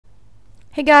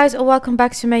Hey guys, welcome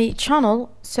back to my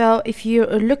channel. So if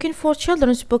you're looking for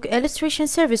children's book illustration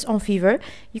service on Fiverr,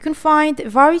 you can find a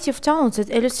variety of talented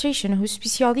illustration who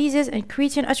specializes in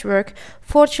creating artwork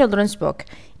for children's book.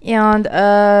 And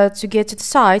to get to the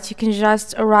site, you can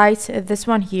just write this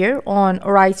one here on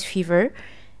Write Fiverr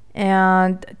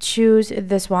and choose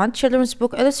this one, children's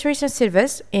book illustration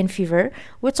service in Fiverr.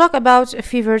 We'll talk about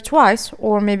Fiverr twice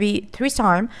or maybe 3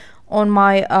 times on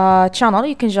my channel.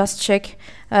 You can just check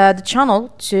the channel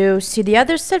to see the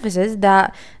other services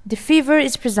that the Fiverr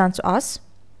is present to us.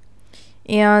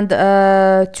 And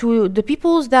to the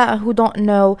people who don't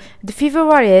know the Fiverr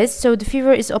what is, so the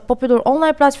Fiverr is a popular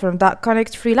online platform that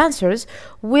connects freelancers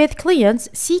with clients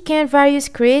seeking various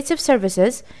creative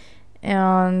services.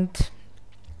 And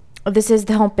this is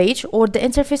the homepage or the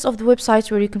interface of the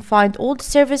website where you can find all the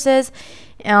services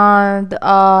and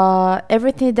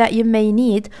everything that you may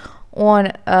need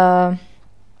on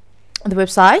the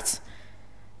website.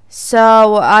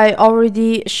 So I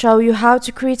already show you how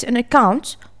to create an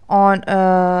account on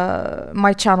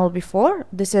my channel before.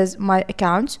 This is my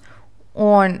account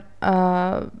on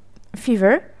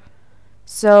Fiverr.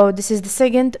 So this is the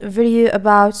second video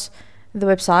about the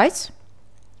website.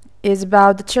 Is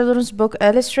about the children's book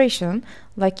illustration,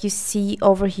 like you see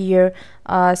over here,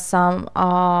 some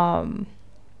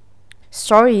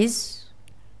stories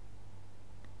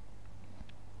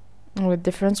with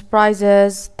different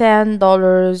prices,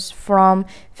 $10 from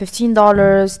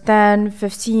 $15, 10,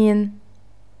 15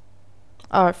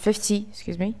 or 50,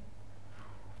 excuse me.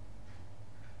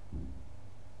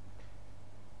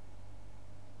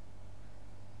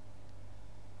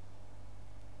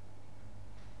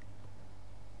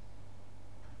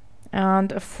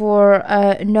 And for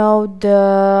know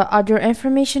the other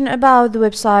information about the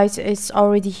website, it's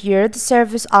already here. The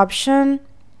service option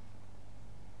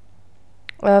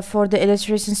for the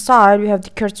illustration style, we have the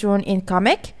cartoon in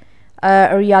comic,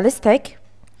 realistic.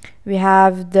 We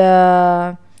have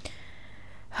the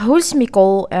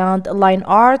whimsical and line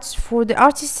arts. For the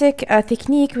artistic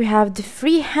technique, we have the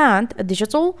freehand,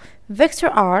 digital, vector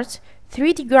art,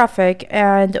 3D graphic,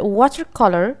 and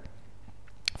watercolor.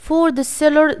 For the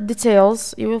seller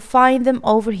details, you will find them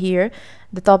over here.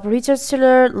 The top rated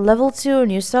seller, level 2,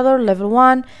 new seller, level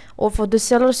 1. Or for the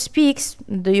seller speaks,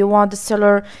 do you want the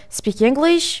seller speak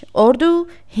English, Urdu,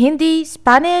 Hindi,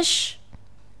 Spanish?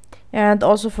 And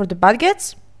also for the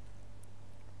budgets,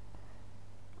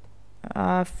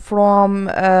 from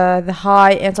the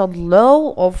high until the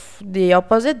low, of the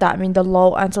opposite, that means the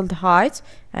low until the height,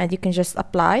 and you can just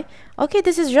apply. Okay,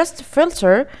 this is just to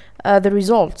filter the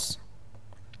results.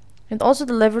 And also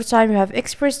the delivery time, you have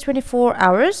express 24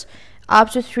 hours,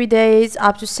 up to 3 days,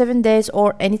 up to 7 days,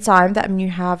 or any time. That means you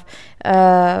have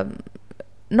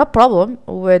no problem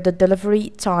with the delivery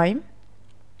time.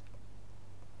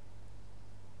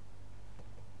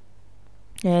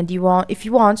 And if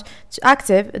you want to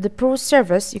active the pro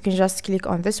service, you can just click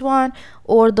on this one,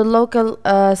 or the local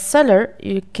seller,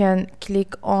 you can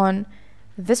click on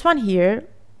this one here,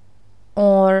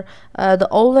 or the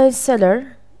online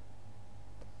seller,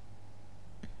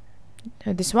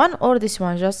 this one or this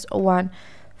one, just one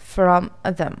from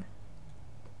them.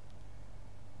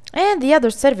 And the other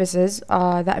services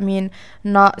that mean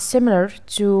not similar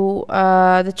to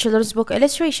the children's book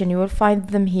illustration, you will find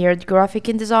them here. The graphic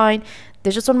and design,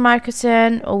 digital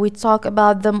marketing, we talked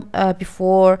about them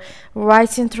before,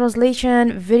 writing,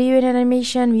 translation, video and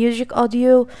animation, music,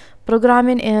 audio,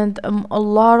 programming, and a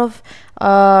lot of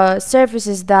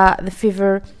services that the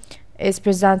Fiverr is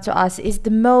present to us. Is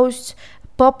the most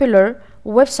popular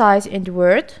website in the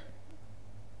world.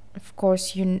 Of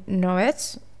course you know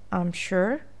it, I'm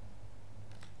sure.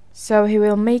 So he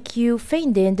will make you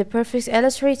finding the perfect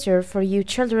illustrator for your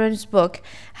children's book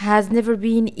has never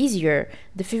been easier.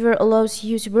 The Fiverr allows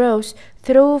you to browse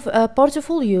through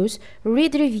portfolios,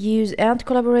 read reviews, and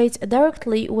collaborate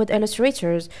directly with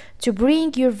illustrators to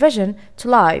bring your vision to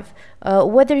life.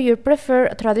 Whether you prefer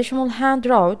a traditional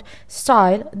hand-drawn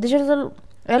style, digital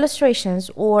illustrations,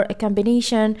 or a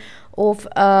combination of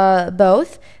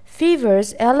both,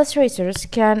 Fiverr's illustrators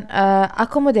can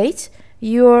accommodate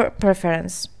your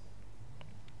preference.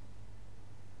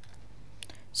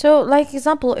 So like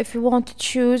example, if you want to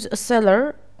choose a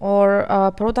seller or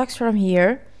products from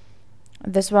here,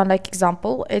 this one like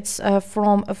example, it's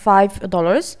from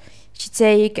 $5. You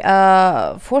take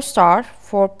 4 star,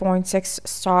 4.6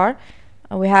 star.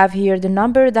 We have here the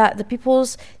number that the people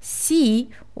see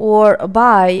or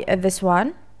buy this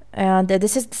one, and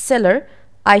this is the seller,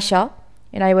 Aisha,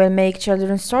 and I will make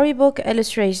children's storybook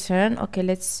illustration. Okay,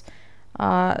 let's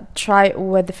try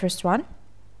with the first one.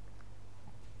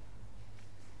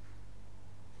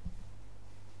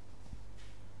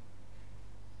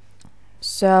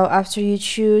 So after you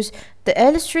choose the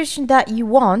illustration that you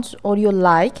want or you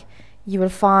like, you will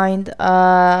find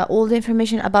all the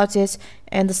information about it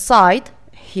in the side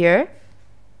here.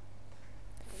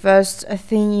 First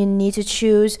thing, you need to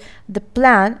choose the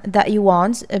plan that you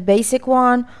want, a basic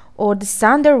one or the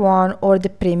standard one or the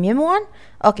premium one.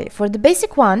 Okay, for the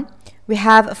basic one we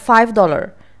have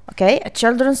 $5. Okay, a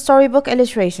children's storybook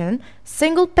illustration,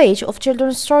 single page of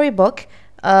children's storybook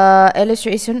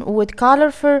illustration with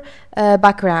colorful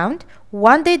background,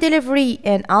 1-day delivery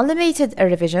and unlimited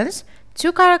revisions,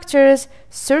 2 characters,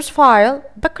 source file,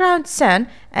 background scene,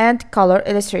 and color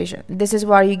illustration. This is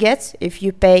what you get if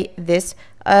you pay this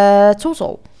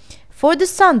total. For the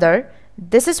standard,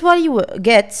 this is what you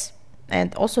get,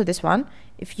 and also this one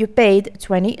if you paid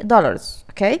 $20.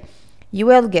 Okay, you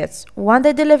will get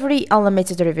 1-day delivery,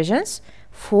 unlimited revisions,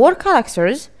 4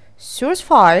 characters, source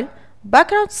file,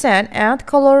 background scene, and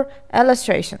color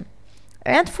illustration.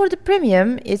 And for the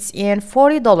premium, it's in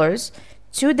 $40,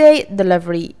 2-day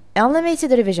delivery,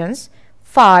 unlimited revisions,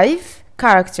 5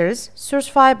 characters, source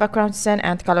file, background scene,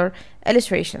 and color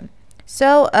illustration.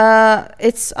 So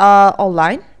it's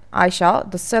online. Aisha,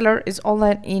 the seller, is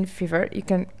online in Fiverr. You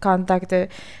can contact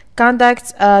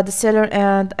the seller,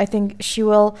 and I think she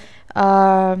will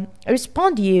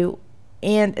respond to you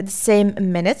in the same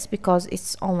minutes, because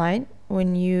it's online.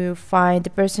 When you find the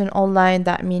person online,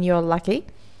 that means you're lucky.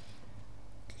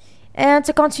 And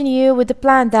to continue with the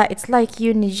plan that it's like,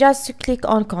 you need just to click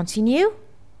on continue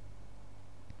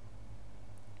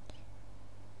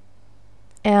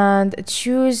and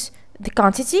choose the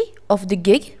quantity of the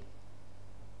gig,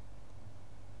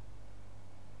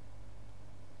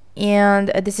 and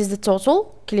this is the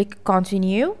total. Click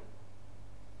continue.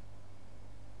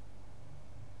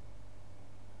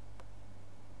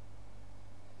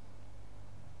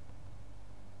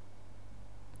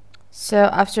 So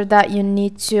after that, you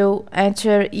need to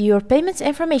enter your payments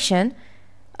information.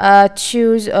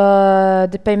 Choose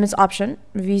the payments option,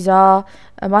 Visa,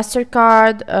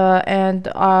 MasterCard, and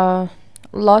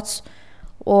lots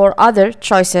or other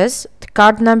choices. The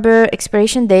card number,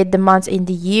 expiration date, the month in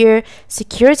the year,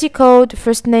 security code,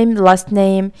 first name, last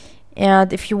name.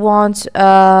 And if you want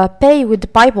pay with the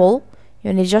PayPal,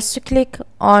 you need just to click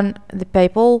on the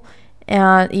PayPal,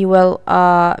 and you will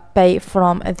pay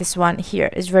from this one here.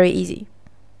 It's very easy.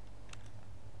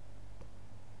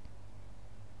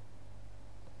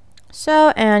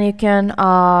 So, and you can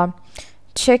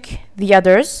check the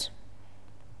others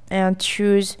and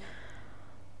choose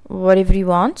whatever you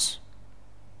want,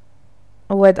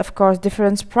 with of course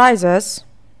different prices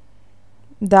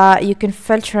that you can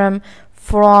filter them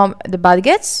from the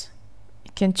budgets.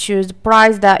 You can choose the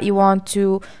price that you want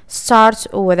to start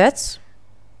with it.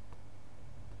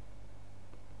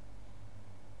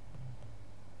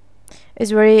 It's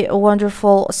very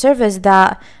wonderful service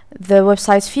that the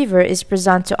website Fiverr is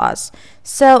present to us.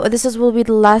 So this will be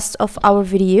the last of our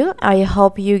video. I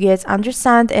hope you guys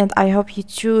understand, and I hope you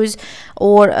choose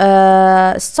or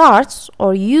start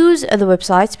or use the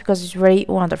website, because it's very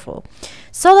wonderful.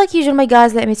 So like usual, my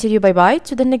guys, let me tell you bye bye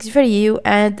to the next video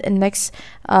and next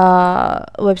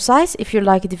website. If you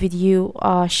like the video,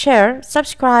 share,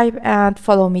 subscribe, and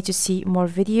follow me to see more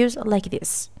videos like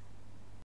this.